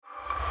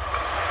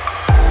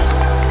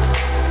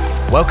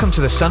Welcome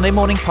to the Sunday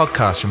morning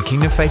podcast from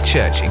Kingdom Faith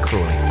Church in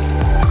Crawley.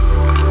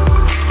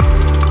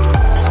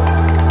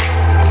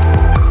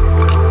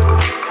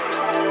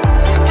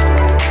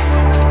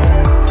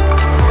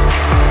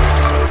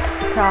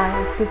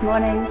 Surprise. Good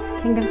morning,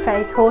 Kingdom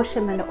Faith,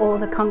 Horsham, and all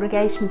the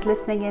congregations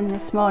listening in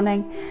this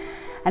morning,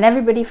 and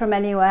everybody from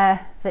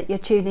anywhere that you're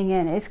tuning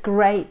in. It's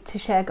great to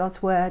share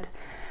God's word.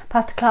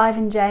 Pastor Clive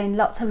and Jane,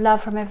 lots of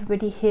love from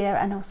everybody here,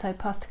 and also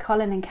Pastor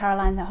Colin and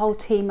Caroline, the whole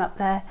team up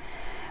there.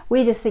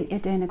 We just think you're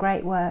doing a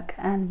great work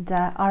and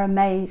are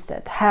amazed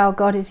at how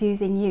God is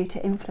using you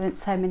to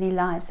influence so many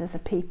lives as a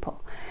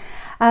people.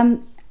 I'd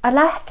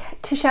like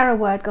to share a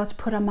word God's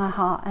put on my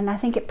heart, and I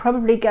think it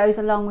probably goes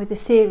along with the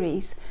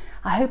series,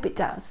 I hope it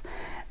does,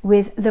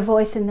 with The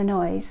Voice in the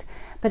Noise,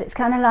 but it's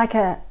kind of like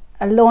a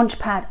launch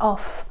pad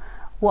off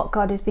what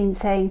God has been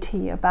saying to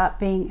you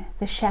about being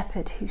the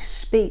shepherd who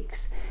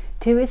speaks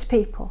to his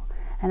people.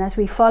 And as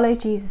we follow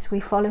Jesus, we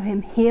follow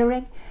him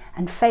hearing,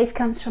 and faith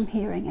comes from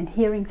hearing, and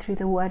hearing through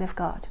the word of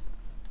God.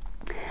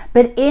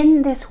 But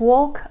in this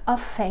walk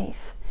of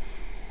faith,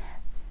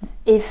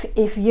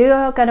 if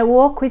you're going to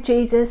walk with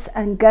Jesus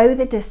and go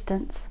the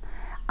distance,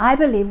 I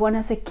believe one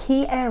of the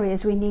key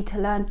areas we need to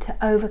learn to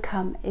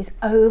overcome is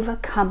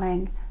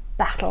overcoming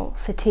battle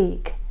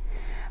fatigue.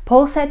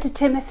 Paul said to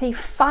Timothy,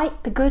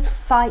 fight the good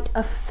fight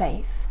of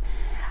faith.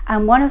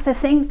 And one of the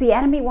things the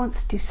enemy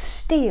wants to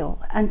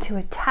steal and to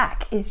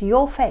attack is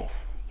your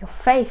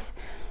faith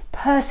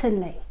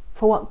personally,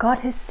 for what God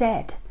has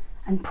said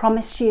and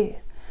promised you,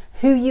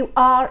 who you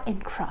are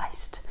in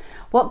Christ,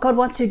 what God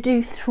wants to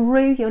do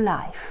through your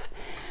life,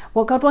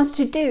 what God wants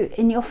to do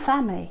in your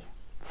family.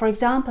 For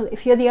example,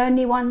 if you're the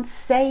only one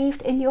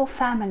saved in your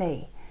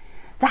family,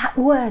 that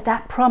word,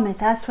 that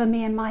promise, as for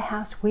me and my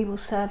house, we will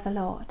serve the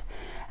Lord.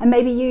 And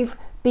maybe you've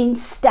been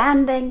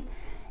standing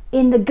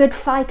in the good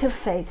fight of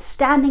faith,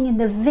 standing in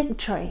the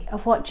victory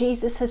of what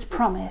Jesus has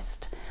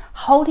promised,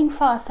 holding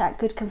fast that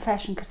good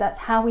confession, because that's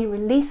how we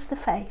release the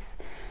faith.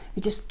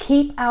 We just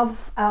keep our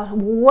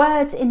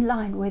words in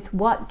line with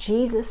what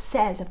Jesus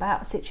says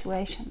about a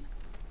situation.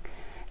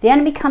 The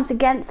enemy comes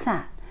against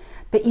that,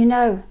 but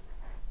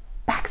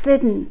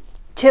backslidden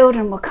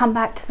children will come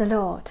back to the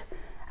Lord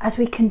as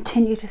we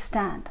continue to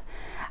stand.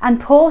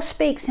 And Paul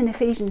speaks in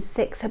Ephesians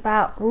 6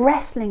 about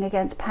wrestling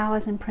against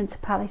powers and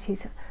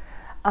principalities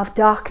of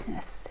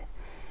darkness,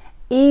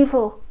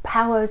 evil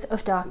powers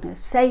of darkness.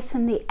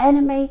 Satan, the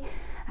enemy,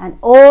 and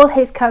all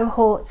his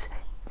cohorts,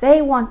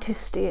 they want to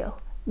steal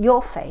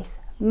your faith,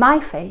 my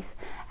faith,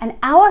 and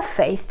our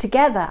faith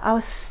together. I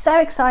was so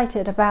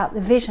excited about the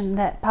vision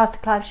that Pastor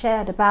Clive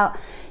shared about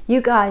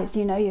you guys.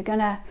 You're going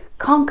to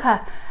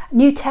conquer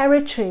new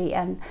territory,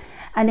 and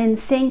in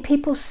seeing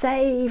people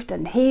saved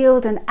and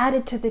healed and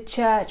added to the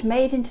church,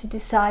 made into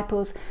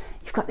disciples.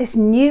 You've got this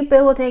new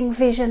building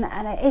vision,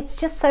 and it's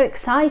just so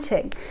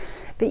exciting.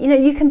 But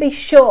you can be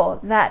sure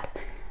that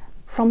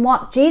from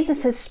what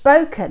Jesus has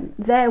spoken,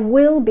 there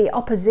will be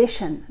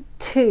opposition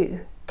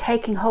to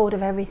taking hold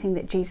of everything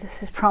that Jesus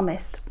has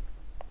promised.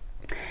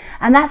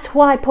 And that's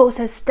why Paul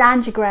says,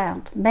 stand your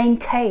ground,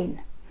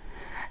 maintain.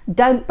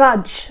 Don't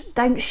budge,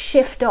 don't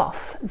shift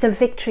off the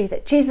victory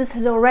that Jesus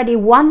has already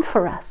won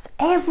for us.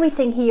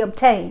 Everything he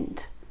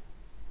obtained,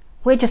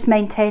 we're just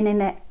maintaining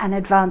it and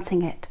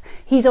advancing it.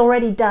 He's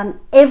already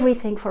done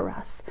everything for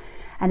us.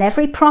 And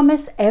every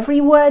promise, every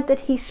word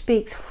that he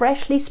speaks,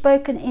 freshly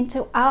spoken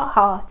into our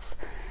hearts,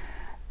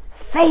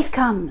 faith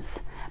comes,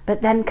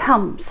 but then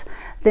comes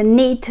the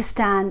need to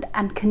stand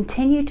and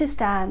continue to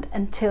stand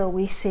until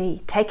we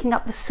see taking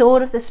up the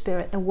sword of the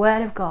Spirit, the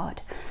word of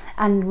God,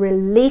 and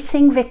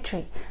releasing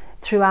victory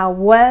through our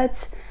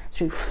words,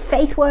 through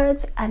faith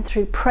words, and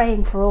through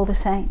praying for all the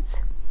saints.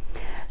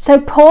 So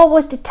Paul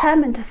was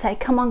determined to say,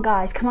 come on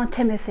guys, come on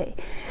Timothy,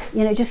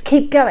 just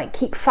keep going,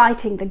 keep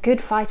fighting the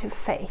good fight of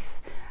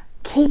faith,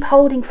 keep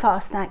holding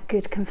fast that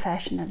good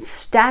confession, and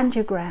stand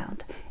your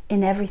ground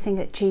in everything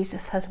that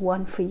Jesus has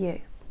won for you.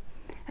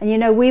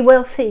 And we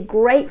will see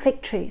great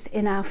victories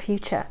in our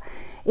future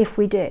if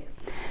we do.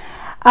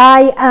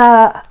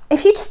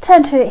 If you just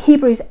turn to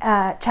Hebrews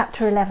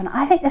chapter 11,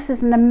 I think this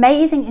is an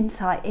amazing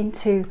insight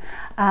into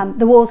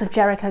the walls of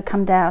Jericho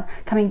coming down.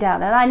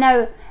 And I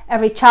know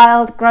every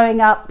child growing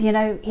up,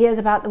 hears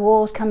about the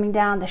walls coming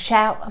down, the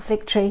shout of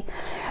victory.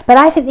 But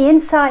I think the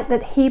insight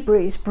that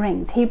Hebrews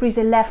brings, Hebrews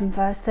 11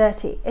 verse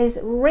 30, is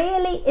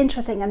really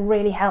interesting and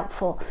really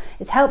helpful.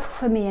 It's helpful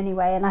for me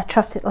anyway, and I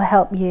trust it will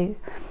help you.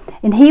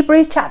 In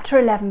Hebrews chapter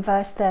 11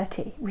 verse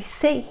 30, we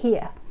see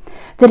here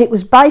that it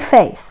was by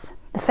faith,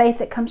 the faith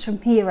that comes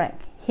from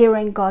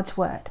hearing God's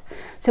word.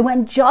 So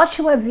when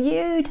Joshua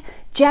viewed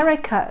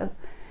Jericho,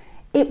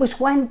 it was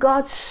when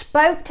God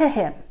spoke to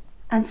him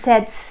and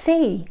said,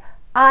 see,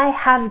 I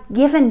have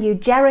given you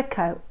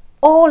Jericho,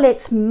 all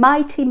its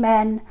mighty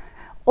men,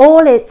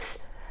 all its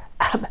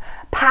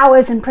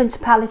powers and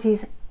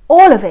principalities,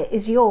 all of it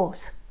is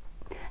yours.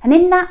 And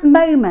in that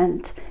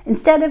moment,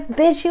 instead of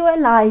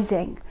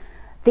visualizing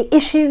the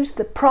issues,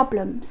 the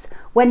problems,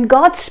 when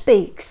God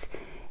speaks,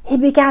 he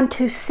began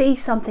to see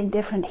something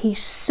different. He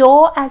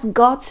saw as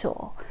God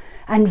saw,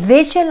 and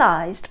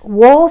visualized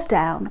walls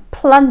down,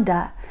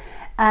 plunder,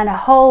 and a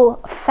whole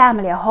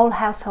family, a whole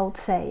household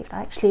saved.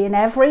 Actually, in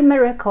every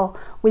miracle,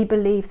 we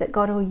believe that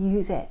God will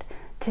use it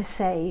to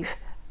save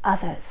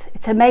others.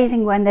 It's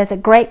amazing when there's a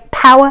great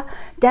power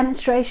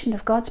demonstration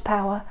of God's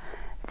power,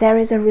 there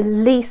is a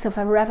release of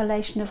a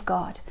revelation of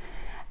God,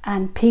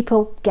 and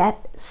people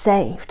get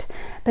saved.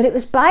 But it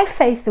was by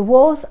faith the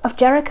walls of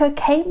Jericho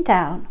came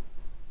down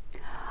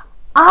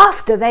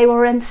after they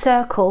were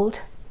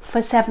encircled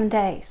for 7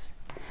 days.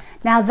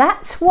 Now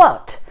that's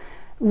what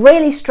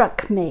really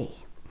struck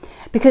me,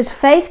 because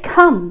faith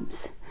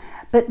comes,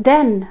 but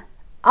then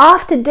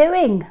after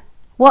doing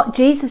what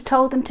Jesus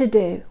told them to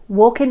do,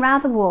 walking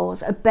around the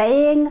walls,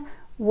 obeying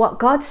what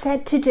God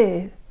said to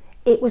do,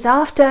 it was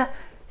after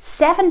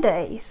 7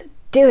 days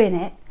doing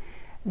it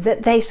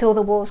that they saw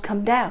the walls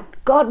come down.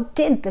 God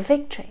did the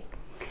victory.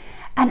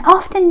 And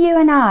often you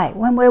and I,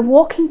 when we're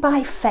walking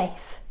by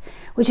faith,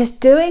 we're just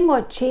doing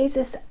what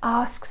Jesus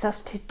asks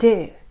us to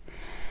do.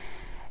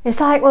 It's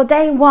like, well,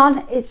 day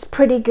 1, it's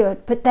pretty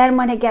good. But then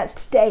when it gets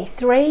to day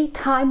 3,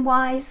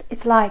 time-wise,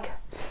 it's like,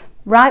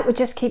 right, we'll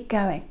just keep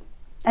going.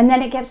 And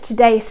then it gets to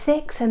day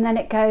 6, and then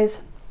it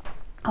goes,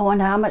 I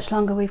wonder how much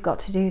longer we've got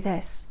to do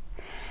this.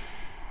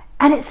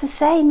 And it's the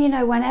same,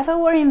 whenever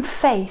we're in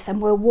faith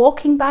and we're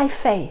walking by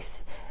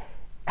faith,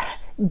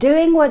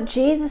 doing what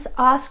Jesus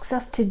asks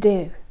us to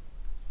do.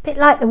 A bit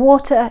like the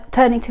water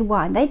turning to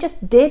wine. They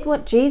just did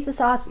what Jesus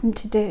asked them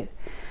to do.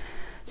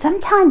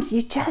 Sometimes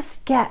you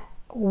just get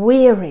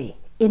weary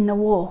in the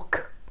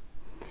walk.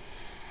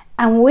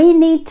 And we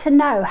need to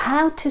know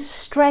how to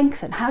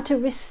strengthen, how to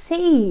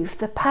receive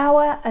the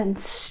power and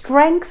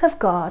strength of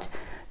God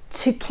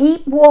to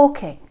keep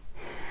walking.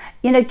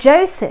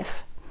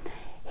 Joseph,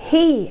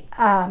 he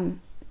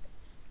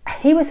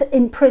was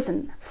in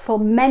prison for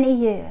many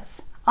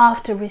years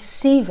after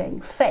receiving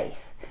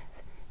faith,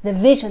 the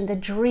vision, the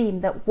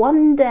dream that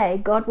one day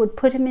God would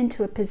put him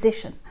into a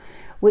position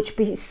which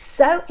would be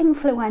so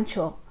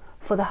influential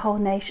for the whole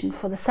nation,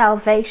 for the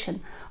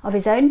salvation of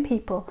his own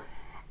people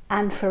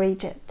and for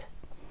Egypt.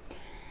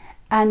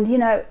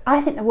 And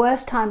I think the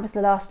worst time was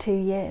the last 2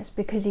 years,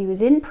 because he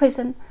was in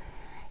prison.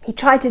 He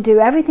tried to do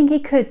everything he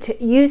could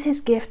to use his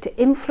gift to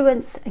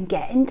influence and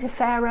get into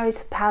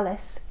Pharaoh's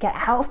palace, get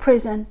out of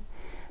prison.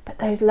 But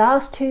those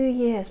last 2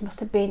 years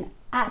must have been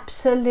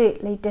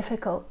absolutely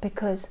difficult,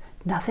 because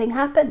nothing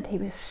happened. He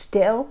was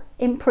still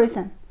in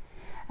prison,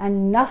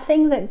 and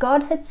nothing that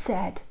God had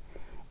said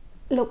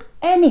looked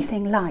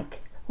anything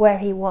like where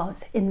he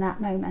was in that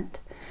moment.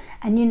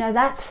 And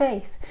that's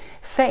faith.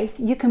 Faith,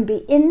 you can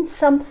be in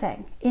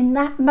something in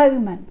that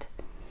moment,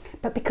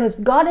 but because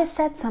God has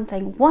said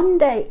something, one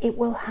day it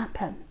will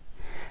happen.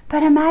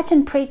 But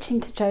imagine preaching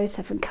to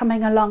Joseph and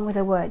coming along with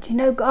a word.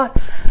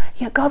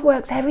 God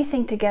works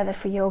everything together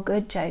for your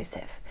good,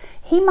 Joseph.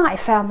 He might have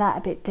found that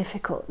a bit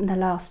difficult in the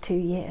last 2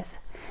 years.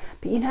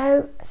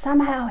 But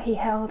somehow he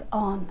held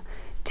on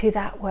to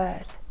that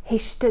word. He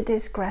stood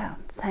his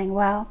ground, saying,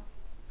 well,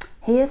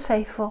 he is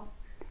faithful.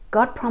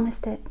 God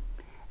promised it,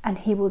 and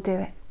he will do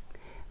it.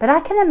 But I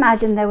can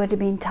imagine there would have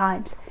been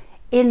times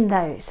in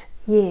those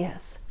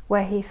years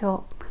where he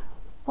thought,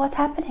 what's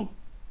happening?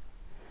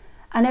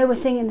 I know we're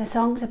singing the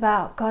songs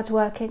about God's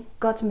working,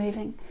 God's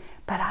moving,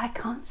 but I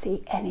can't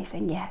see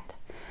anything yet.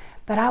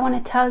 But I want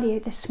to tell you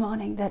this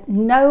morning that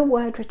no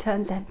word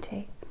returns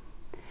empty.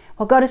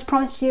 What God has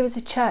promised you as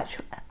a church,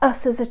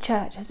 us as a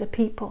church, as a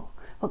people,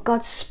 what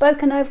God's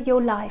spoken over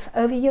your life,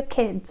 over your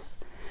kids,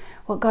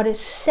 what God has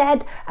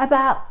said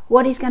about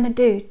what he's going to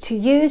do to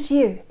use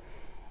you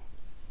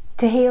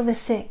to heal the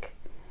sick,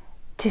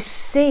 to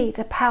see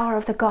the power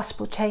of the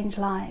gospel change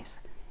lives.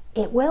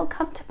 It will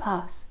come to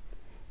pass.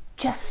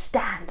 Just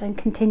stand and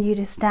continue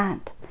to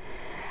stand.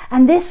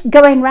 And this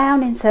going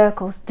round in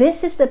circles,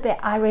 this is the bit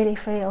I really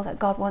feel that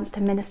God wants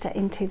to minister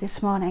into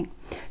this morning.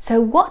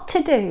 So what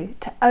to do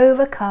to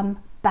overcome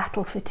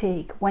battle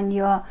fatigue when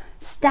you're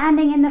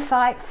standing in the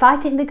fight,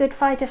 fighting the good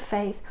fight of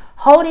faith,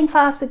 holding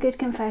fast the good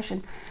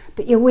confession,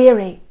 but you're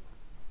weary.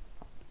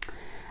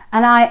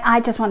 And I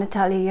just want to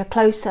tell you, you're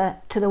closer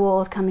to the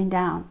walls coming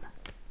down.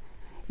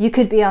 You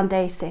could be on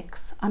day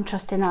 6. I'm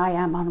trusting I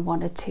am on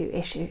 1 or 2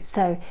 issues.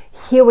 So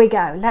here we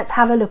go. Let's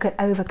have a look at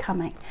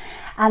overcoming.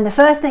 And the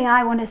first thing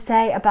I want to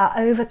say about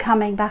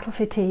overcoming battle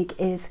fatigue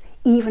is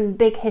even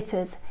big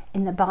hitters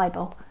in the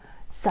Bible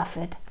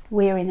suffered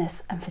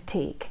weariness and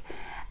fatigue.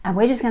 And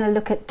we're just going to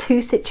look at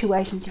 2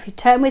 situations. If you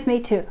turn with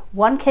me to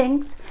 1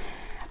 Kings,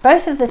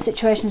 both of the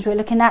situations we're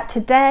looking at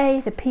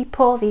today, the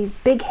people, these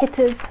big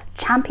hitters,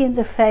 champions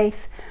of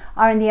faith,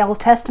 are in the Old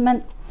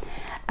Testament.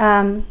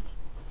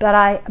 But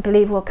I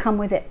believe we'll come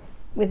with it,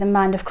 with the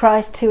mind of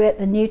Christ to it,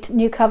 the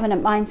new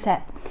covenant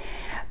mindset.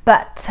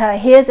 But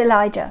here's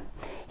Elijah.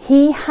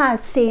 He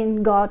has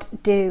seen God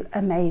do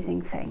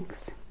amazing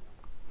things.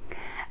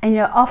 And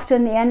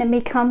often the enemy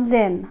comes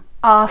in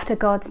after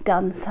God's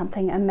done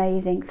something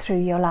amazing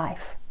through your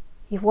life.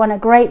 You've won a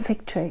great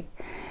victory.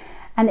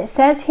 And it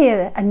says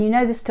here, and you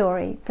know the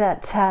story,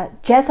 that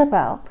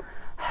Jezebel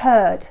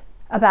heard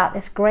about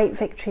this great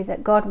victory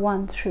that God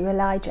won through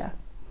Elijah.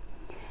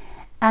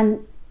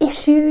 And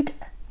issued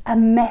a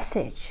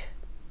message.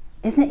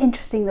 Isn't it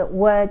interesting that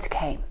words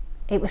came?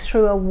 It was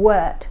through a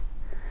word,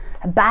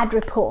 a bad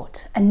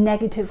report, a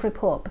negative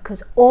report,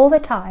 because all the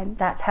time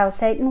that's how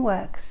Satan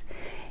works.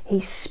 He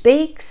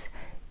speaks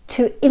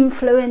to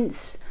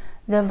influence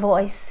the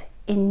voice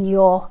in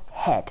your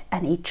head,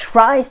 and he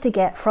tries to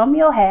get from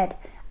your head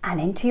and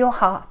into your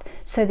heart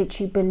so that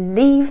you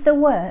believe the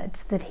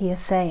words that he is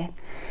saying.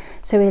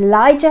 So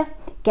Elijah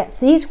gets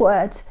these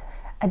words,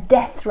 a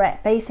death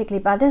threat, basically,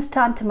 by this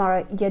time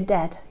tomorrow you're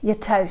dead, you're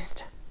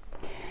toast.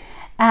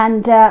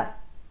 And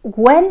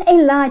when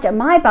Elijah,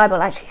 my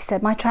Bible actually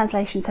said, my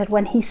translation said,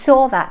 when he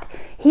saw that,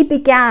 he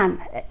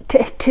began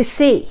to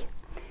see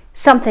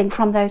something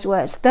from those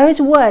words.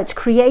 Those words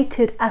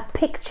created a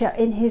picture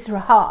in his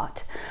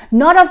heart,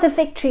 not of the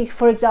victory,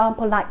 for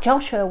example, like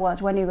Joshua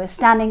was when he was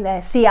standing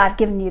there, see, I've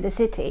given you the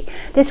city.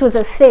 This was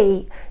a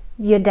see,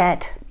 you're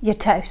dead, you're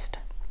toast.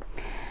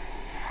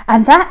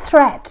 And that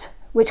threat,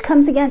 which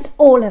comes against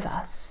all of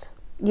us,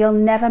 you'll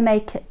never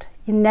make it,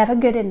 you're never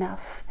good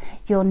enough,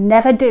 you'll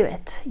never do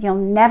it, you'll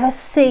never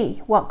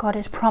see what God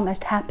has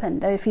promised happen,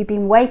 though if you've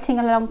been waiting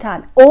a long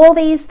time, all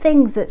these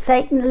things that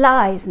Satan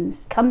lies and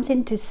comes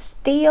in to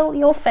steal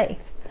your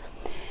faith.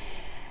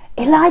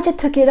 Elijah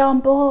took it on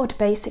board,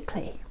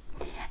 basically,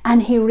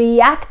 and he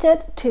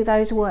reacted to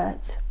those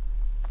words,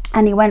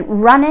 and he went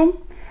running,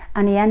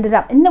 and he ended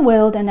up in the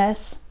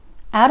wilderness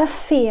out of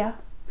fear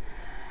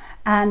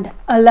and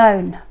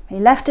alone. He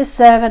left his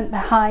servant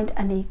behind,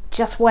 and he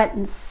just went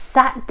and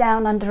sat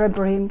down under a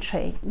broom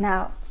tree.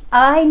 Now,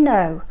 I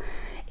know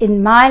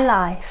in my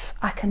life,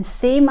 I can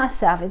see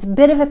myself, it's a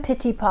bit of a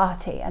pity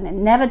party, and it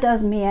never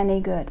does me any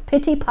good.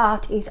 Pity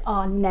parties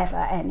are never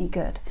any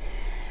good.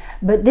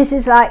 But this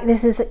is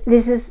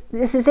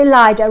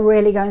Elijah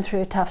really going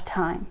through a tough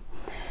time.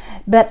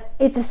 But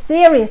it's a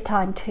serious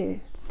time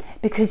too,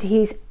 because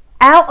he's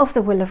out of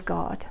the will of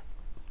God,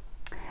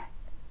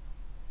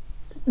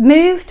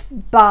 moved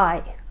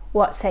by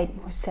what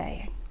Satan was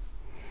saying.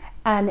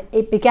 And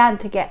it began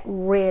to get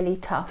really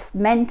tough,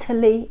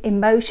 mentally,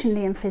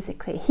 emotionally, and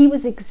physically. He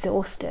was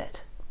exhausted.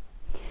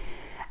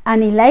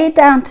 And he lay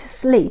down to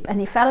sleep, and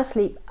he fell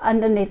asleep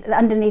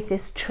underneath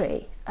this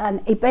tree.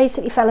 And he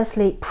basically fell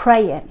asleep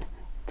praying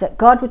that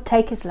God would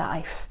take his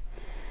life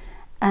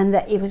and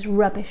that he was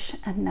rubbish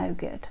and no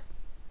good.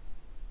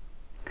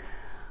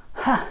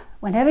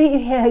 Whenever you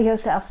hear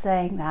yourself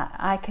saying that,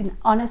 I can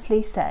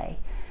honestly say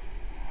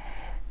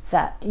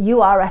that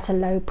you are at a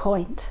low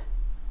point.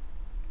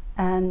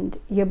 And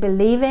you're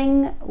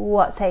believing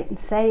what Satan's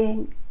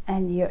saying,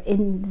 and you're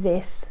in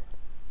this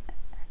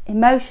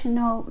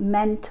emotional,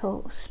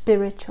 mental,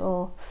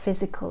 spiritual,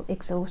 physical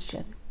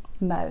exhaustion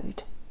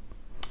mode.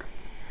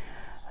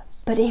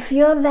 But if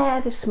you're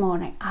there this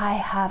morning, I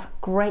have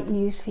great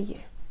news for you,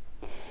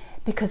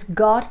 because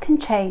God can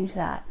change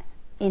that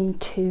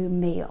into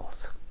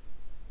meals.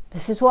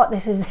 This is what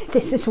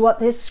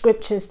this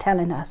scripture is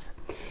telling us.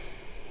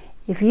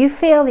 If you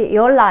feel that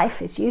your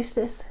life is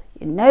useless,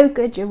 you're no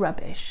good, you're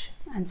rubbish,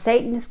 and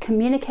Satan is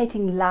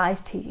communicating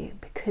lies to you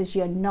because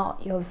you're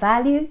not. You're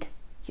valued,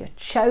 you're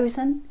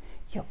chosen,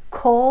 you're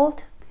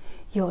called,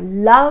 you're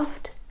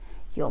loved,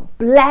 you're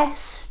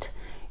blessed,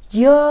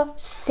 you're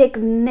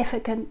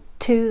significant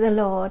to the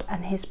Lord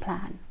and his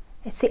plan.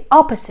 It's the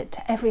opposite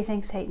to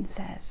everything Satan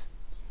says.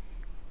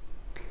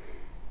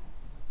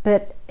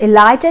 But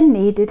Elijah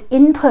needed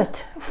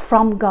input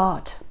from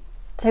God.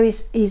 So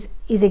he's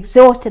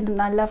exhausted, and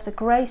I love the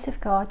grace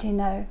of God, you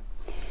know.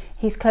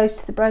 He's close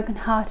to the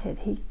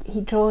brokenhearted.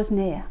 He draws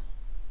near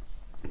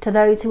to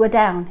those who are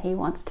down. He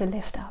wants to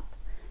lift up.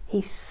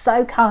 He's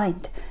so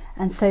kind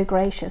and so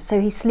gracious. So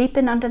he's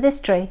sleeping under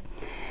this tree,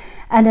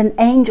 and an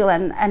angel,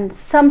 and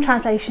some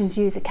translations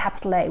use a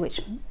capital A,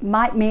 which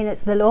might mean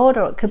it's the Lord,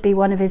 or it could be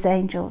one of his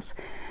angels.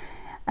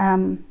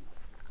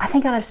 I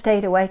think I'd have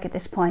stayed awake at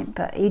this point,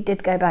 but he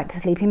did go back to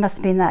sleep. He must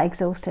have been that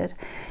exhausted.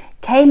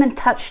 Came and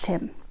touched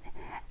him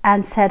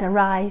and said,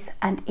 "Arise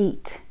and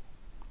eat."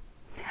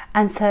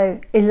 And so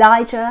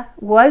Elijah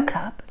woke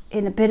up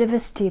in a bit of a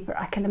stupor,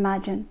 I can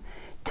imagine,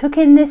 took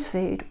in this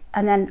food,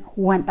 and then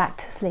went back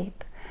to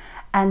sleep.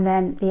 And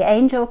then the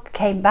angel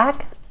came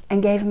back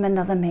and gave him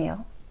another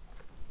meal.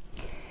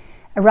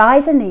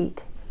 Arise and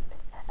eat.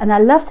 And I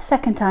love the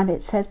second time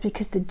it says,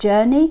 because the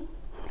journey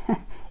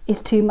is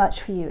too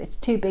much for you. It's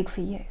too big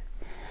for you.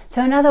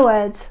 So in other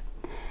words,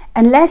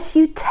 unless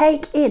you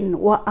take in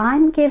what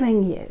I'm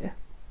giving you,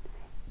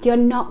 you're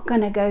not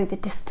going to go the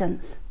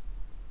distance.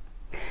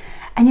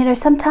 And you know,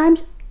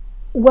 sometimes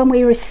when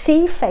we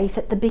receive faith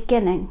at the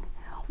beginning,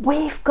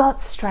 we've got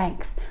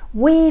strength.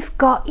 We've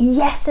got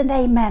yes and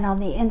amen on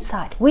the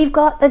inside. We've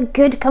got the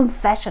good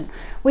confession.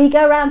 We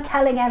go around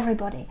telling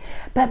everybody.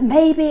 But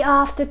maybe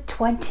after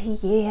 20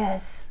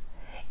 years,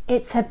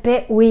 it's a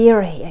bit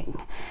wearying.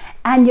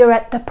 And you're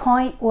at the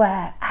point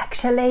where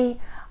actually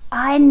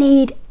I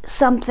need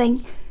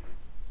something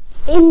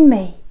in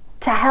me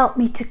to help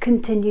me to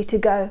continue to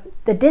go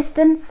the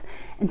distance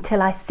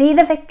until I see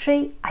the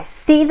victory, I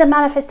see the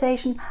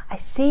manifestation, I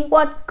see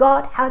what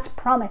God has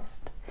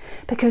promised.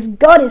 Because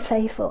God is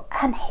faithful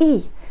and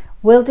he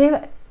will do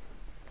it.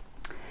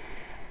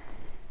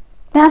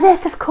 Now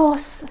this, of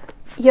course,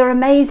 you're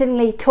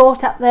amazingly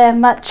taught up there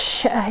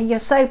much. You're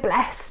so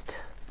blessed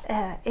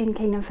in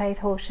Kingdom Faith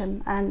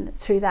Horsham and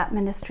through that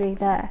ministry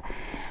there.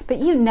 But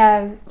you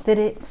know that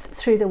it's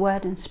through the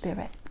Word and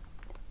Spirit.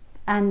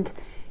 And,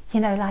 you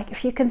know, like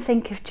if you can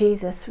think of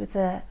Jesus with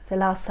the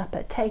Last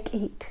Supper, take,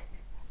 eat.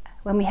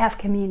 When we have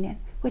communion,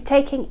 we're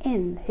taking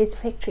in his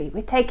victory.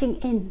 We're taking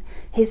in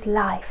his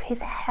life,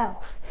 his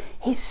health,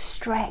 his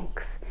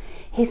strength,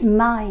 his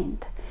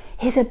mind,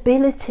 his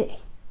ability.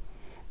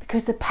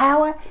 Because the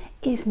power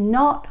is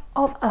not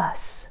of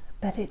us,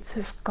 but it's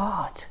of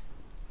God.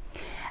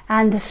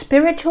 And the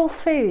spiritual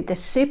food, the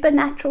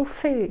supernatural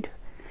food,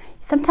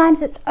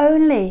 sometimes it's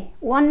only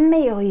one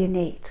meal you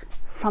need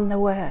from the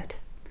Word.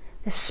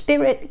 The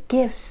Spirit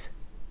gives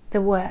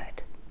the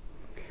Word.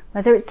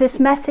 Whether it's this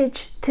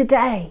message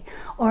today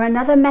or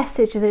another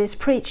message that is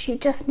preached, you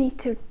just need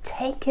to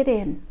take it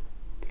in.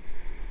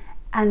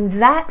 And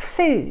that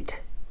food,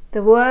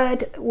 the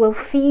Word, will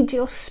feed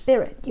your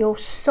spirit, your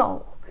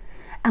soul,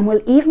 and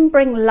will even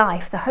bring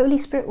life. The Holy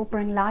Spirit will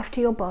bring life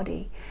to your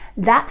body.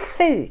 That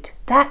food,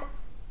 that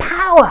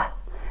power.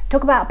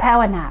 Talk about a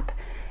power nap.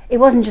 It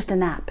wasn't just a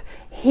nap.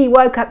 He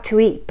woke up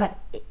to eat, but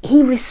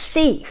he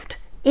received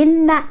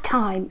in that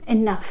time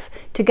enough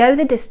to go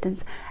the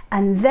distance.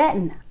 And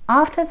then,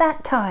 after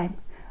that time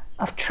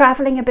of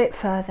travelling a bit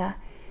further,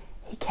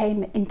 he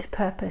came into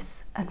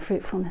purpose and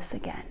fruitfulness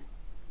again.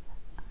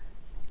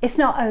 It's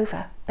not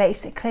over,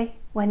 basically.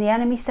 When the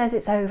enemy says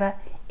it's over,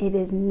 it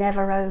is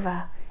never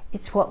over.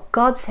 It's what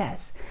God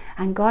says.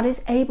 And God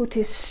is able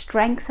to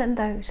strengthen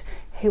those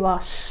who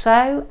are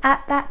so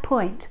at that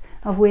point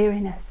of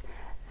weariness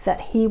that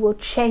he will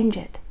change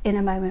it in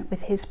a moment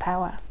with his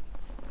power.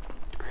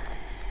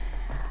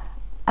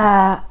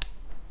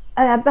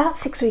 About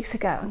 6 weeks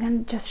ago, I'm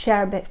going to just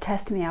share a bit of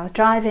testimony. I was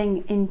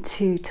driving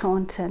into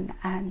Taunton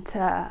and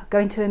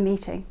going to a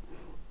meeting.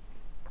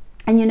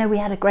 And you know, we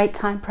had a great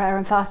time prayer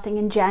and fasting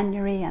in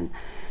January, and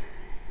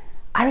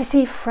I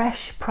received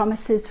fresh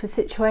promises for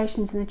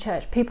situations in the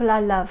church, people I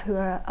love who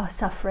are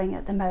suffering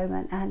at the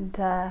moment. And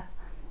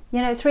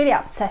you know, it's really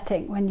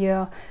upsetting when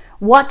you're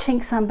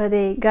watching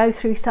somebody go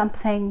through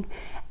something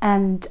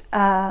and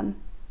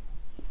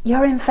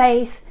you're in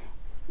faith,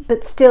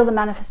 but still the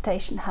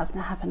manifestation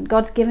hasn't happened.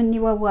 God's given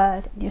you a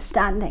word and you're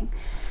standing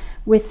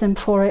with them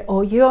for it,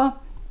 or you're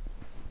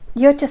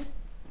just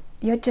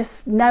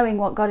knowing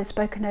what God has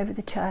spoken over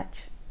the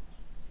church,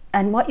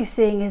 and what you're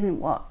seeing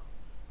isn't what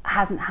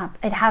hasn't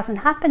happened. It hasn't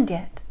happened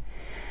yet,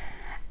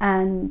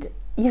 and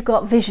you've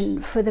got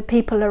vision for the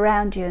people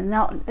around you, and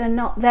they're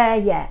not there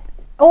yet.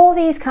 All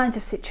these kinds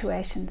of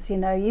situations, you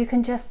know, you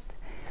can just.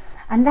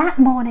 And that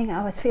morning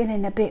I was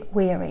feeling a bit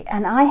weary,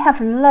 and I have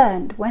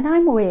learned when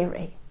I'm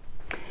weary,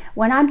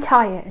 when I'm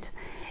tired,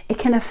 it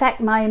can affect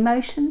my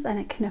emotions and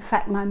it can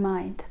affect my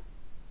mind.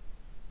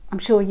 I'm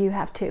sure you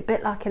have too, a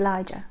bit like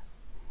Elijah.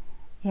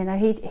 You know,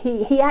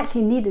 he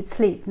actually needed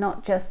sleep,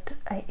 not just,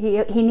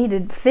 he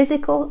needed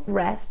physical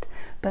rest,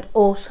 but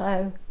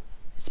also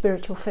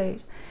spiritual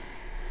food.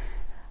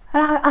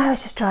 And I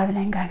was just driving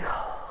in going,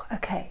 oh,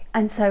 okay.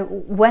 And so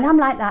when I'm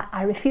like that,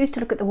 I refuse to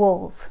look at the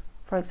walls,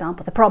 for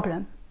example, the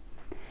problems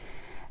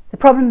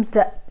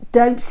that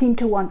don't seem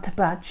to want to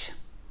budge.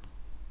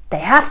 They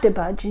have to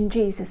budge in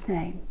Jesus'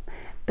 name,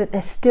 but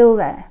they're still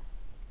there.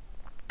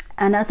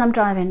 And as I'm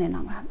driving in,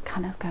 I'm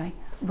kind of going,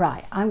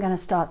 right, I'm going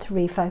to start to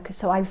refocus.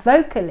 So I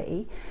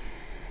vocally,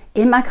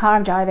 in my car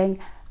I'm driving,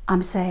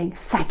 I'm saying,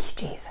 thank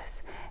you,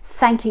 Jesus.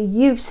 Thank you,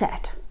 you've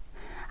said.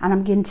 And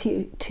I'm going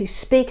to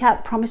speak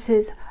out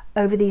promises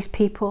over these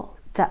people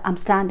that I'm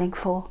standing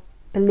for,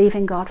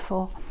 believing God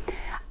for.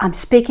 I'm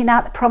speaking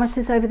out the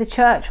promises over the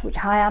church, which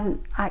I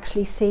haven't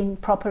actually seen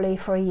properly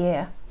for a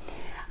year.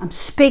 I'm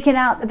speaking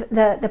out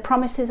the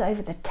promises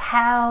over the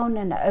town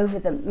and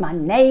over my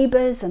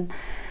neighbours and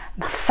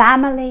my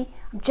family.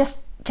 I'm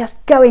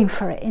just going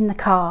for it in the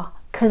car,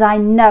 because I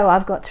know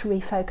I've got to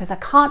refocus. I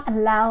can't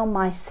allow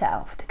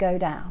myself to go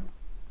down.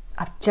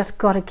 I've just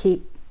got to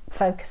keep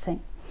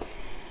focusing.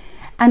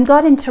 And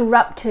God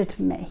interrupted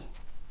me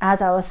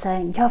as I was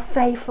saying, you're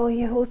faithful,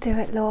 you will do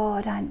it,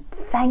 Lord, and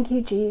thank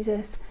you,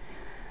 Jesus.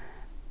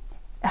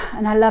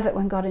 And I love it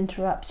when God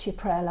interrupts your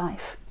prayer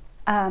life.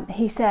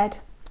 He said,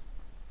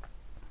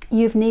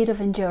 you've need of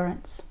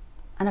endurance.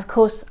 And of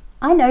course,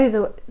 I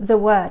know the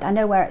word. I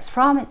know where it's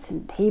from. It's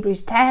in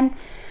Hebrews 10.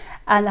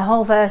 And the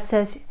whole verse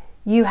says,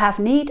 you have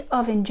need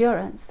of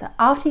endurance, that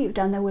after you've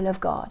done the will of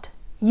God,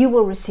 you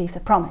will receive the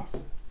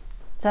promise.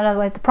 So in other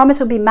words, the promise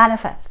will be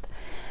manifest.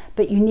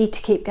 But you need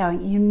to keep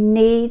going. You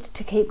need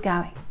to keep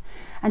going.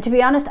 And to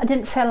be honest, I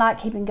didn't feel like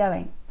keeping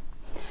going.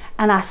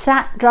 And I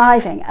sat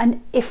driving.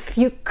 And if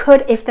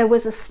there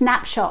was a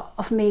snapshot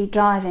of me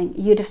driving,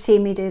 you'd have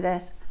seen me do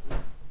this.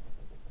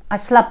 I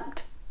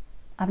slumped.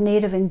 I've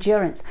need of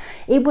endurance.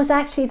 It was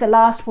actually the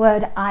last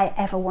word I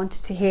ever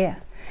wanted to hear.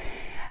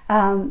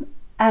 And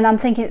I'm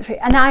thinking it through.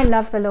 And I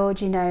love the Lord,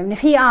 you know. And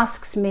if he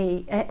asks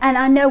me, and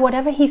I know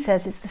whatever he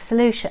says is the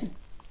solution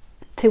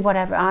to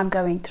whatever I'm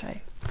going through.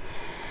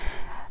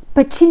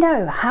 But you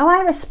know, how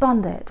I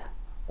responded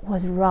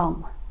was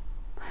wrong.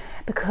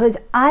 because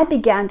I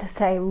began to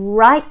say,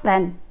 right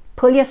then,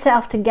 pull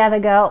yourself together,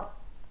 girl.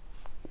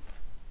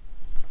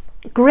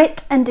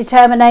 Grit and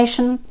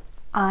determination.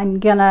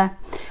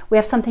 We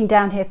have something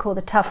down here called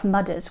the Tough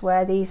Mudders,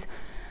 where these,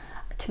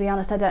 to be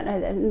honest, I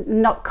don't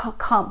know,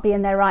 can't be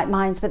in their right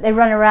minds, but they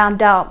run around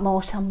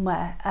Dartmoor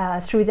somewhere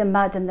through the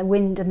mud and the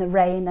wind and the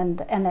rain,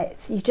 and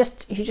it's you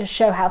just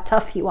show how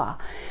tough you are.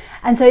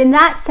 And so in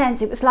that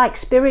sense, it was like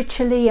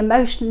spiritually,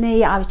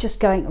 emotionally, I was just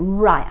going,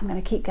 right, I'm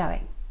going to keep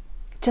going.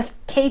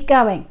 Just keep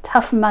going,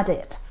 tough mud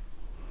it.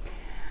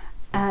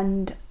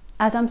 And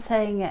as I'm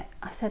saying it,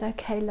 I said,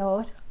 okay,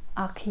 Lord,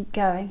 I'll keep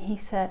going.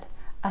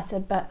 I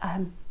said, but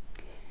I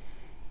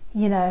know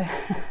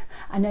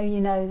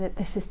you know that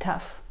this is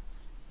tough.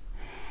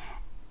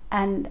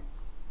 And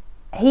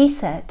he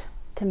said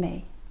to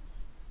me,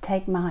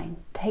 take my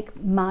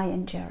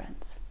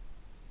endurance.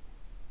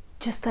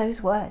 Just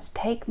those words,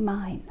 take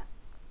mine.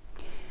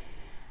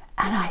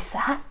 And I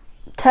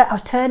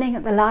was turning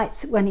at the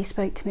lights when he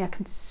spoke to me. I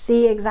could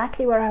see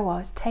exactly where I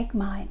was, take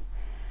mine.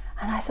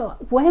 And I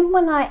thought, when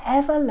will I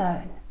ever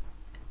learn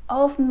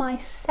of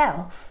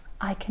myself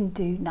I can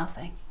do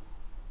nothing?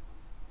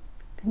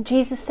 Didn't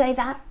Jesus say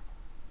that?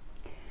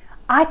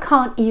 I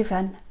can't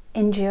even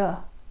endure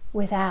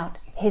without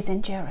his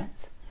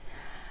endurance.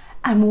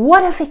 And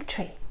what a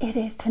victory it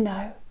is to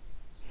know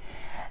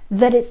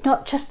that it's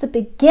not just the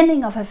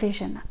beginning of a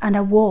vision and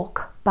a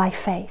walk by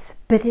faith,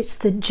 but it's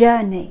the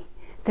journey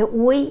that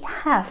we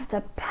have the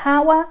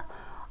power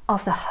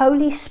of the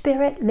Holy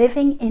Spirit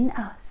living in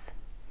us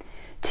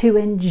to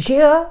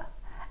endure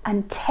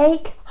and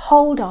take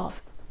hold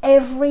of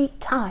every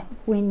time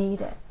we need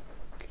it.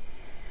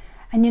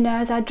 And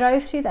as I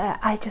drove through there,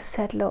 I just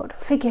said, Lord,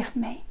 forgive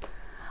me.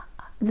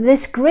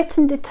 This grit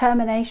and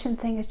determination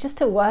thing is just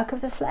a work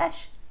of the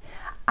flesh.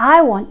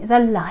 I want the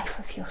life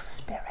of your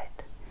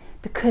Spirit,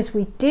 because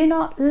we do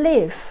not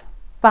live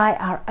by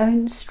our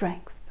own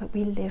strength, but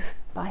we live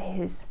by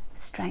his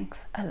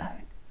strength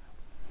alone.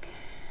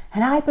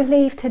 And I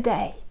believe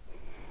today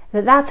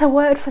that that's a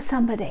word for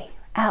somebody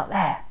out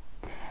there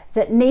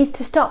that needs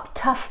to stop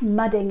tough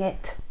mudding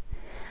it.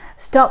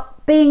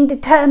 Stop being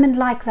determined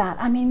like that.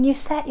 I mean, you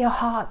set your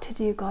heart to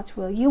do God's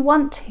will. You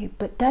want to,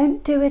 but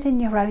don't do it in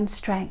your own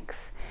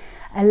strength.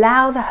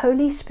 Allow the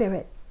Holy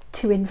Spirit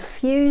to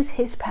infuse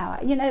his power.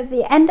 At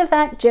the end of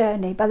that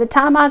journey, by the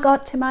time I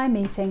got to my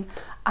meeting,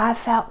 I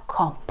felt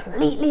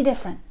completely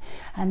different.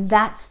 And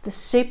that's the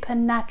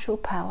supernatural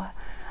power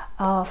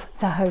of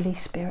the Holy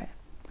Spirit.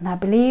 And I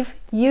believe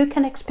you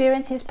can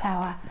experience his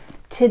power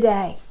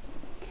today.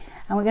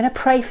 And we're going to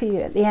pray for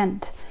you at the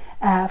end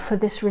for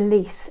this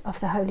release of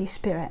the Holy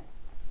Spirit.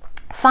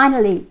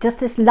 Finally, just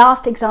this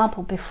last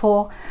example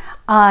before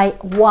I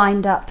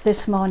wind up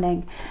this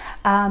morning.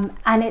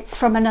 And it's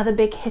from another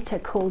big hitter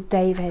called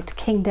David,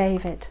 King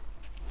David.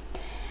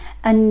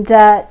 And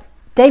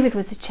David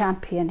was a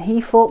champion.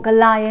 He fought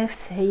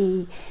Goliath.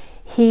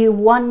 He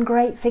won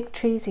great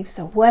victories. He was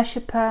a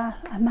worshipper,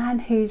 a man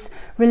whose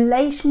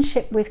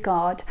relationship with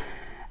God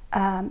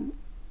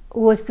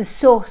was the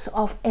source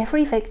of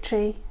every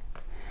victory,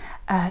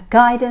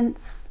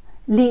 guidance,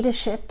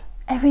 leadership.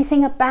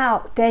 Everything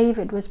about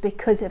David was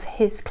because of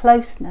his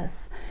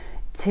closeness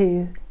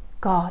to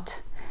God.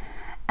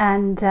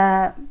 And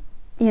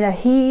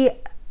he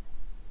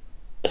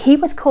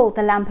was called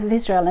the Lamp of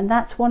Israel, and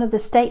that's one of the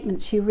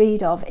statements you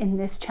read of in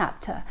this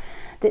chapter,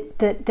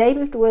 that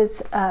David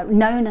was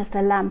known as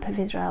the Lamp of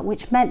Israel,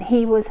 which meant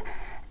he was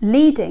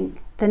leading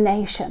the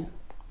nation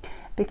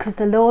because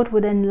the Lord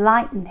would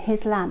enlighten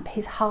his lamp,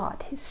 his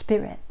heart, his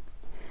spirit.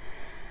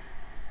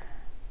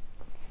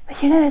 But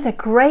there's a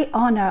great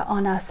honor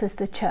on us as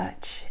the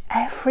church.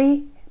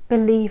 Every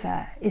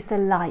believer is the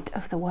light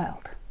of the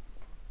world.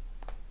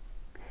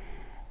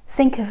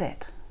 Think of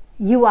it.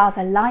 You are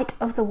the light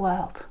of the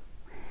world.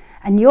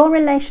 And your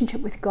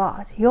relationship with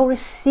God, you're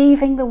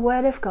receiving the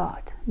word of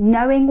God,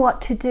 knowing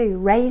what to do,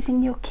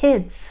 raising your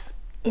kids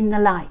in the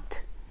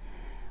light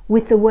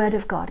with the word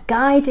of God,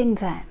 guiding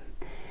them,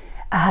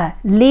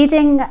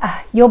 leading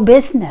your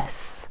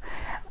business,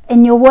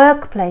 in your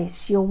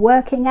workplace, you're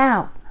working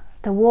out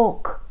the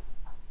walk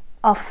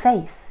of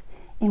faith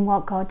in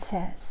what God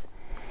says.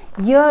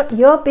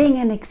 You're being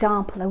an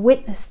example, a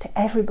witness to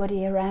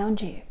everybody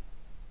around you.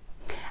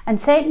 And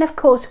Satan, of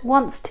course,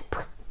 wants to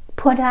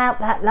put out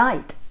that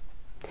light,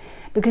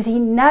 because he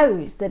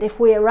knows that if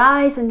we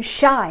arise and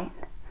shine,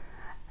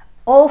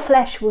 all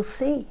flesh will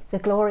see the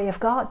glory of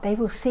God. They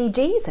will see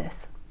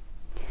Jesus.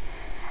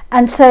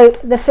 And so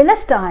the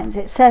Philistines,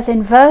 it says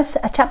in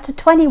chapter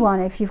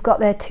 21, if you've got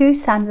there, 2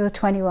 Samuel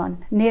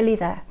 21, nearly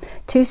there,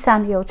 2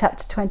 Samuel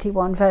chapter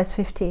 21, verse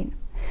 15.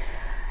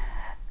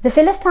 The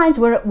Philistines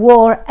were at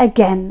war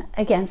again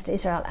against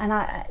Israel. And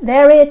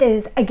there it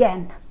is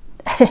again.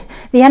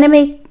 The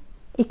enemy,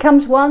 he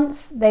comes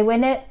once, they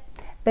win it,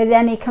 but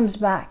then he comes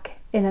back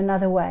in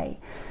another way.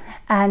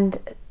 And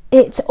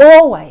it's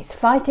always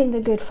fighting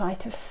the good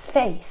fight of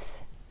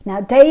faith.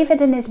 Now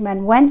David and his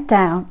men went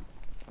down,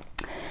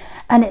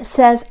 and it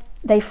says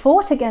they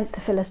fought against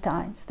the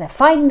Philistines. They're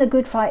fighting the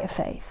good fight of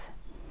faith.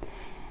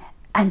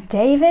 And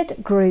David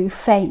grew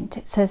faint.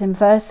 It says in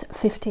verse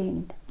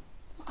 15,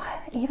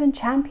 even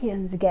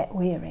champions get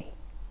weary.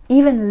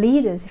 Even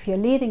leaders, if you're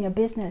leading a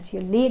business,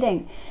 you're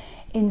leading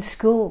in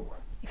school,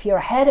 if you're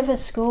head of a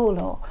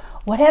school or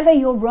whatever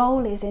your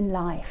role is in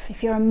life,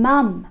 if you're a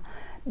mum,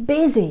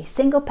 busy,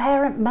 single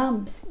parent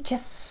mums,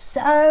 just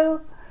you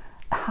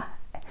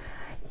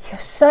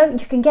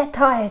can get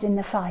tired in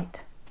the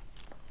fight.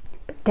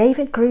 But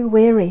David grew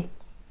weary.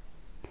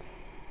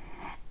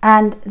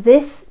 And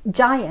this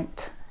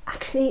giant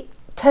actually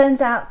turns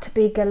out to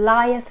be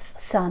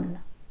Goliath's son.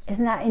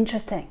 Isn't that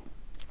interesting?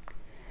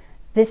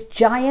 This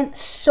giant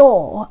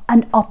saw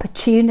an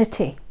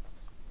opportunity.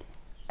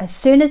 As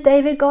soon as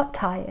David got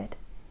tired,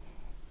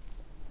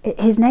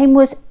 his name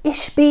was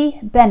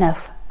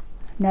Ishbi-Benob.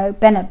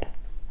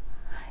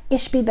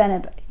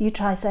 Ishbi-Benob. You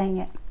try saying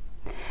it.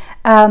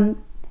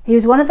 He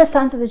was one of the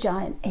sons of the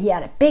giant. He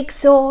had a big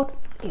sword.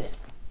 He was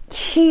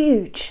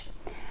huge.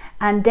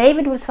 And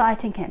David was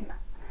fighting him.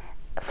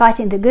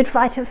 Fighting the good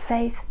fight of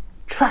faith,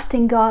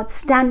 trusting God,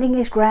 standing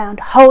his ground,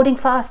 holding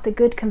fast the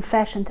good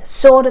confession, the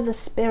sword of the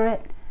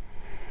Spirit.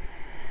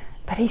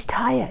 But he's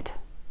tired.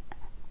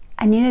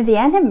 And you know, the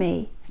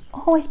enemy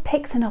always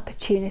picks an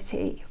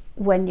opportunity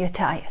when you're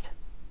tired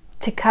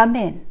to come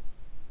in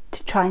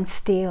to try and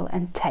steal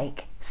and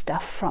take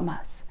stuff from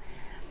us.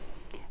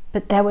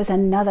 But there was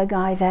another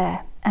guy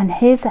there, and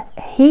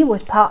he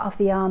was part of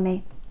the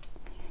army.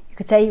 You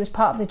could say he was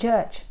part of the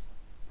church.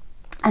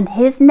 And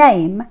his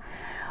name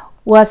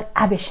was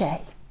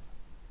Abishai.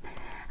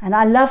 And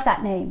I love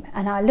that name.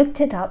 And I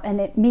looked it up, and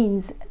it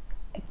means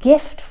a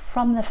gift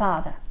from the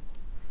Father.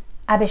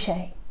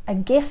 Abishai, a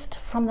gift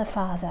from the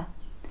Father.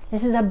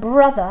 This is a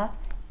brother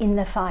in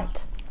the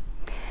fight.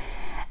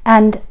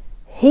 And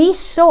he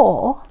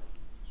saw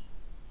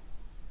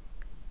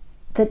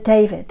that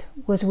David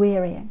was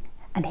wearying,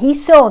 and he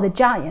saw the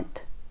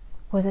giant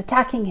was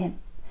attacking him,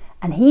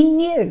 and he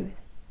knew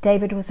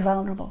David was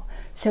vulnerable.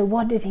 So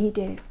what did he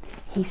do?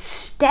 He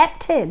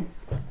stepped in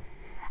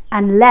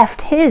and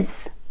left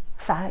his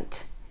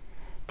fight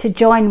to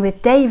join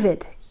with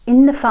David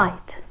in the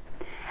fight.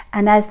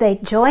 And as they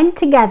joined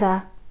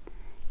together,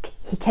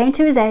 he came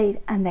to his aid,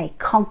 and they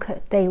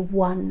conquered. They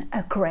won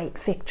a great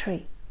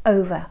victory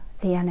over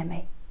the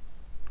enemy.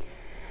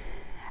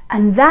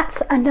 And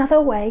that's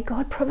another way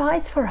God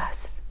provides for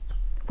us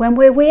when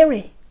we're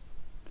weary,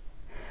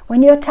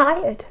 when you're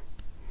tired.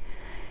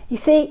 You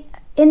see,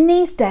 in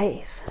these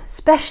days,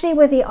 especially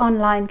with the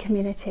online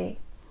community,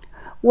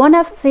 one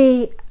of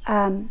the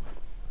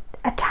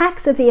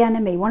attacks of the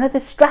enemy, one of the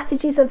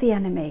strategies of the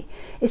enemy,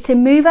 is to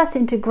move us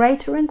into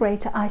greater and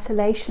greater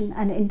isolation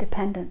and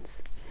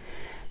independence.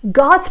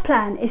 God's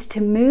plan is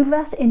to move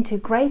us into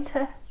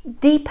greater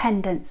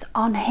dependence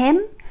on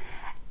Him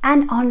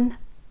and on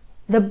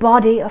the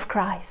body of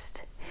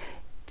Christ,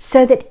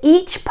 so that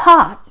each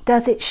part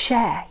does its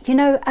share. You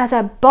know, as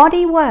a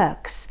body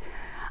works,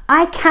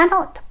 my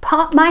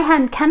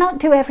hand cannot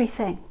do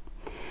everything,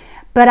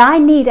 but I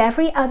need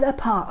every other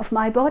part of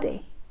my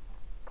body.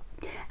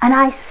 And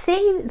I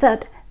see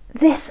that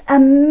this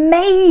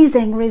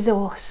amazing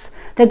resource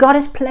that God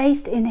has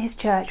placed in His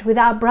church with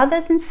our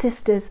brothers and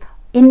sisters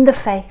in the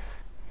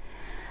faith,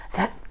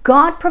 that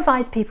God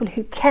provides people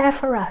who care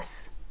for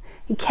us,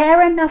 who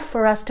care enough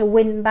for us to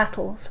win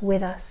battles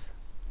with us,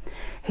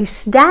 who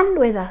stand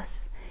with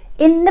us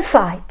in the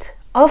fight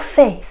of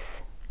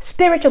faith.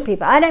 Spiritual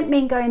people. I don't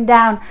mean going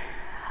down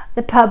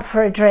the pub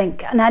for a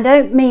drink, and I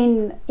don't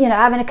mean,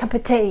 having a cup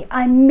of tea.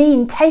 I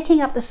mean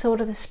taking up the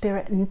sword of the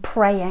Spirit and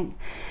praying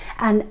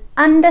and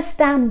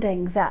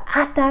understanding that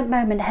at that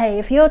moment, hey,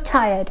 if you're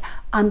tired,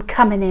 I'm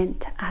coming in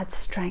to add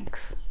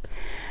strength.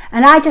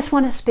 And I just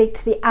want to speak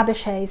to the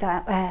Abishais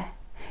out there,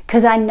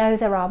 because I know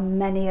there are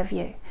many of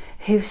you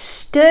who've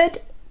stood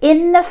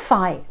in the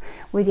fight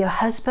with your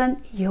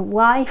husband, your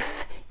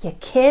wife, your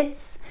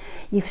kids.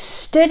 You've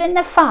stood in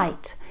the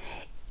fight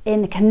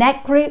in the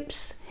connect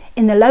groups,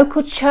 in the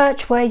local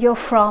church where you're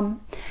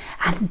from,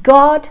 and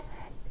God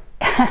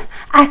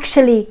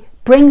actually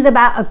brings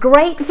about a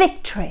great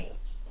victory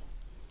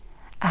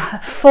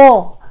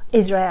for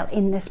Israel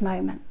in this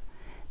moment,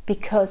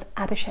 because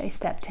Abishai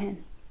stepped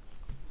in.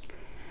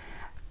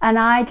 And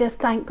I just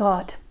thank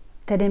God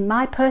that in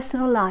my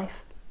personal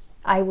life,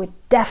 I would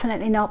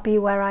definitely not be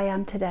where I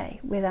am today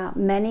without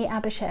many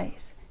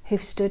Abishais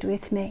who've stood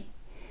with me.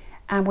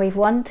 And we've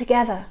won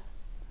together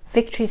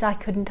victories I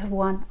couldn't have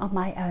won on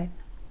my own.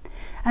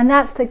 And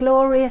that's the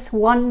glorious,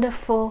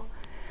 wonderful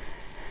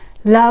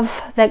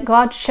love that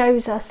God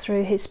shows us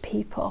through His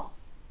people.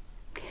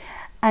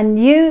 And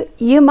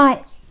you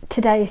might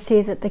today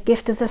see that the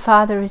gift of the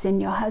Father is in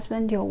your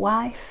husband, your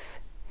wife,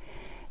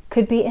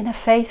 could be in a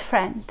faith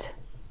friend.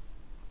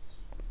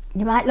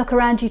 You might look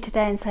around you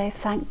today and say,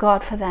 thank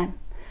God for them.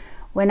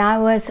 When I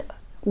was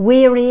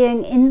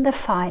wearying in the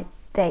fight,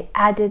 they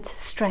added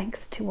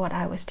strength to what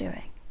I was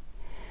doing.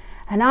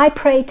 And I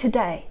pray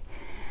today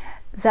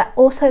that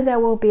also there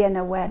will be an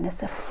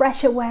awareness, a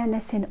fresh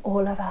awareness in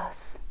all of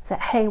us,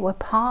 that, hey, we're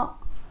part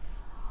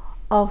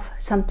of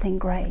something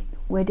great.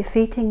 We're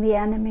defeating the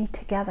enemy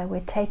together.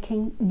 We're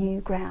taking new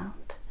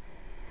ground.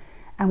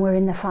 and we're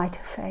in the fight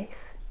of faith.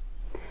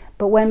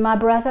 But when my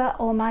brother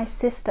or my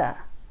sister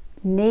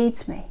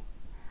needs me,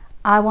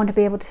 I want to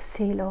be able to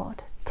see,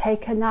 Lord,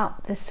 taking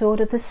up the sword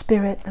of the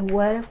Spirit, the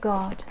Word of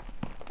God,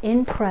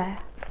 in prayer,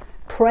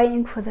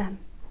 praying for them,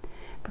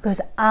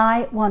 because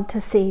I want to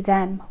see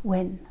them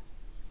win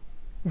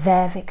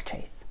their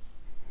victories.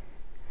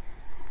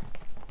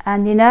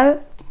 And you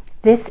know,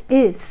 this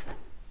is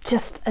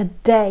just a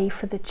day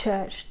for the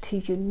church to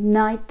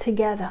unite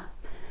together,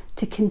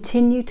 to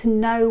continue to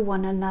know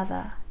one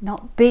another,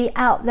 not be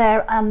out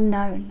there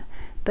unknown,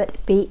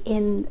 but be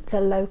in the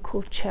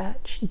local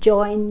church,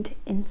 joined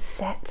in,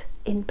 set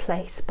in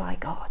place by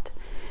God.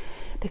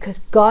 Because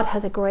God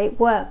has a great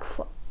work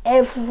for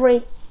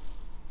every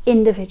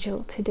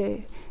individual to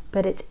do,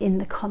 but it's in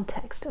the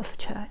context of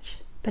church.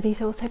 But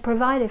he's also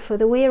provided for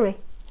the weary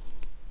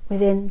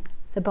within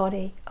the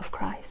body of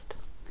Christ.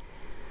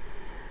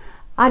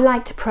 I'd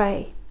like to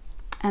pray,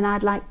 and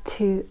I'd like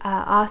to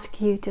ask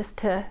you just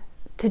to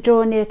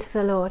draw near to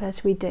the Lord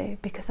as we do,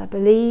 because I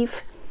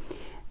believe,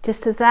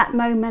 just as that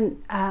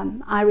moment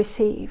I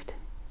received,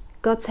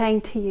 God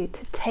saying to you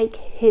to take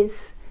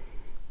his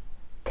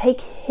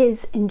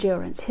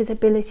endurance, his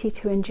ability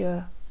to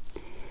endure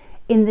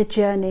in the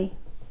journey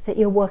that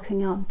you're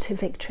working on to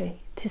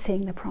victory, to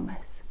seeing the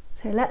promise.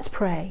 So let's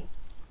pray.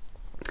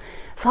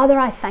 Father,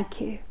 I thank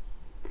you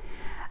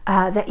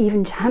that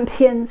even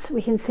champions,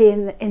 we can see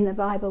in the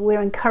Bible,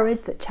 we're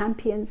encouraged that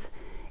champions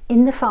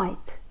in the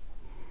fight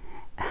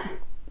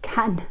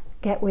can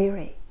get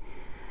weary.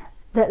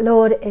 That,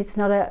 Lord, it's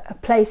not a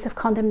place of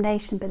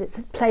condemnation, but it's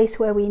a place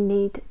where we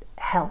need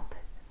help,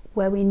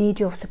 where we need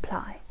your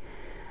supply.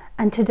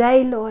 And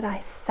today, Lord, I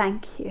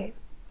thank you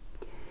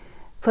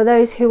for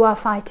those who are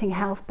fighting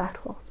health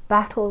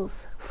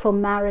battles for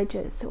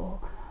marriages or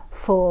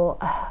for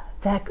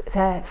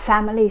their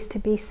families to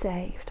be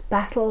saved,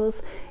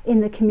 battles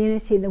in the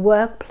community, in the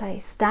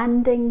workplace,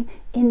 standing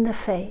in the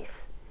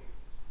faith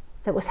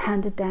that was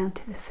handed down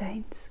to the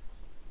saints.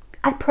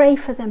 I pray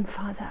for them,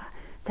 Father,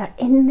 that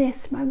in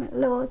this moment,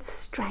 Lord,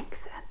 strengthen.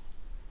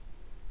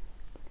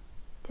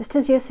 Just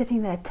as you're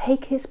sitting there,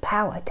 take his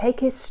power, take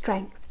his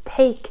strength,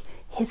 take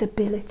his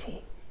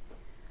ability.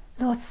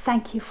 Lord,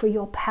 thank you for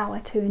your power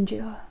to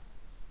endure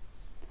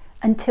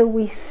until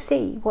we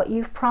see what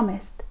you've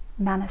promised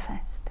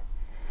manifest.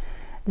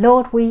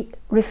 Lord, we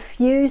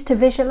refuse to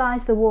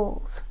visualize the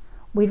walls.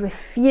 We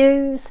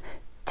refuse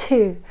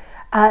to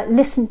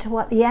listen to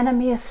what the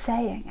enemy is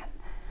saying.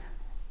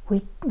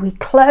 We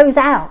close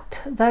out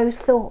those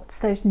thoughts,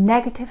 those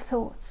negative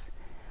thoughts.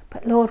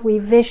 But Lord, we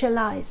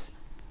visualize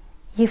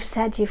you've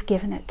said you've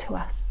given it to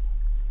us.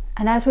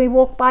 And as we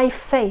walk by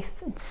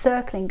faith,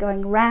 encircling,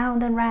 going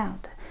round and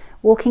round,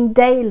 walking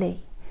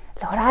daily,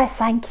 Lord, I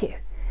thank you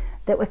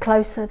that we're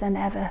closer than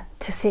ever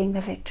to seeing the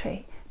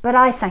victory. But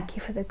I thank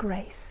you for the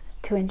grace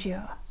to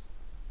endure.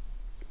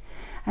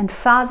 And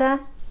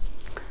Father,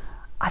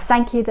 I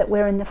thank you that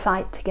we're in the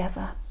fight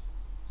together,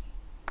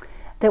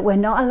 that we're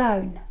not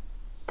alone,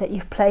 that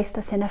you've placed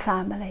us in a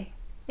family,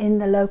 in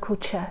the local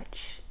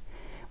church,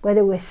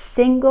 whether we're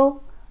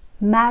single,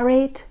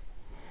 married,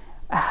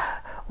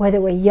 whether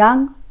we're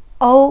young,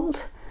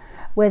 old,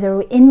 whether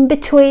we're in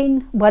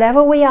between,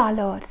 whatever we are,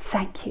 Lord,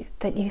 thank you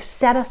that you've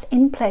set us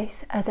in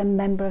place as a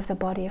member of the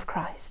body of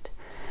Christ.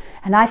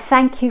 And I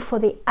thank you for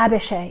the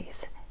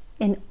Abishais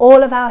in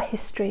all of our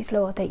histories,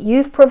 Lord, that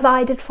you've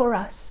provided for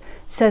us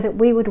so that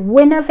we would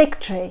win a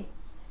victory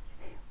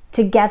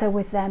together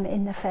with them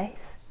in the faith.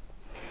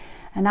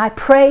 And I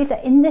pray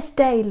that in this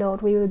day,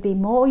 Lord, we would be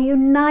more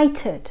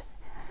united,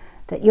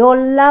 that your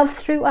love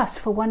through us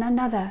for one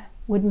another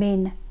would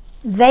mean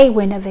they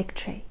win a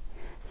victory.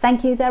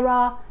 Thank you, there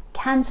are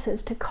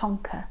cancers to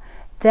conquer.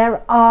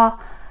 There are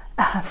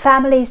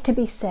families to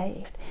be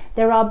saved.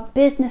 There are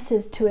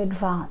businesses to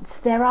advance.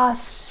 There are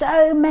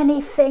so many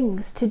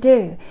things to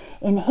do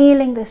in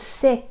healing the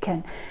sick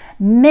and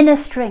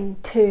ministering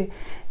to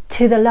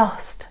the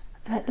lost.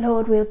 But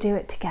Lord, we'll do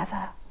it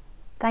together.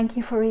 Thank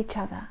you for each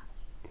other.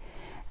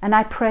 And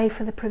I pray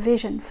for the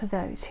provision for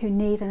those who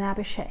need an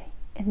Abishai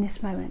in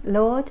this moment.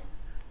 Lord,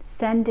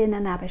 send in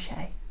an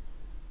Abishai.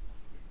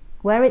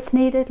 Where it's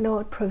needed,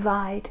 Lord,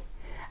 provide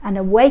and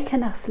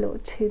awaken us,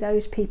 Lord, to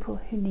those people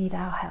who need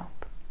our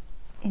help.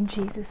 In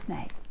Jesus'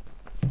 name.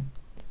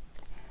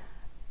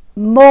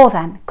 More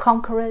than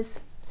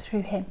conquerors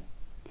through him,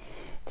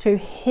 through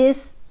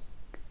his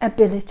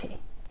ability,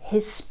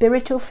 his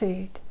spiritual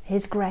food,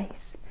 his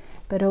grace,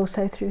 but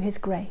also through his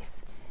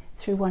grace,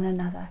 through one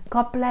another.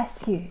 God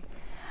bless you.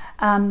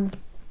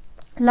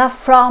 Love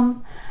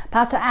from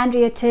Pastor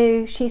Andrea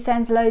too. She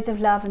sends loads of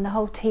love, and the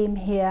whole team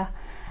here.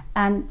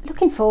 And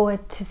looking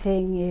forward to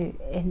seeing you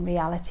in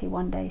reality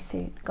one day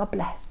soon. God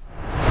bless.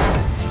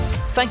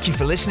 Thank you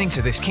for listening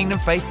to this Kingdom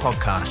Faith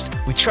podcast.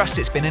 We trust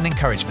it's been an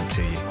encouragement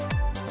to you.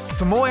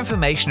 For more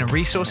information and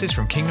resources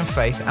from Kingdom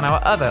Faith and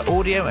our other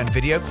audio and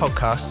video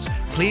podcasts,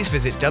 please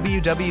visit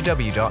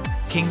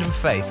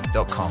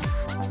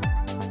www.kingdomfaith.com.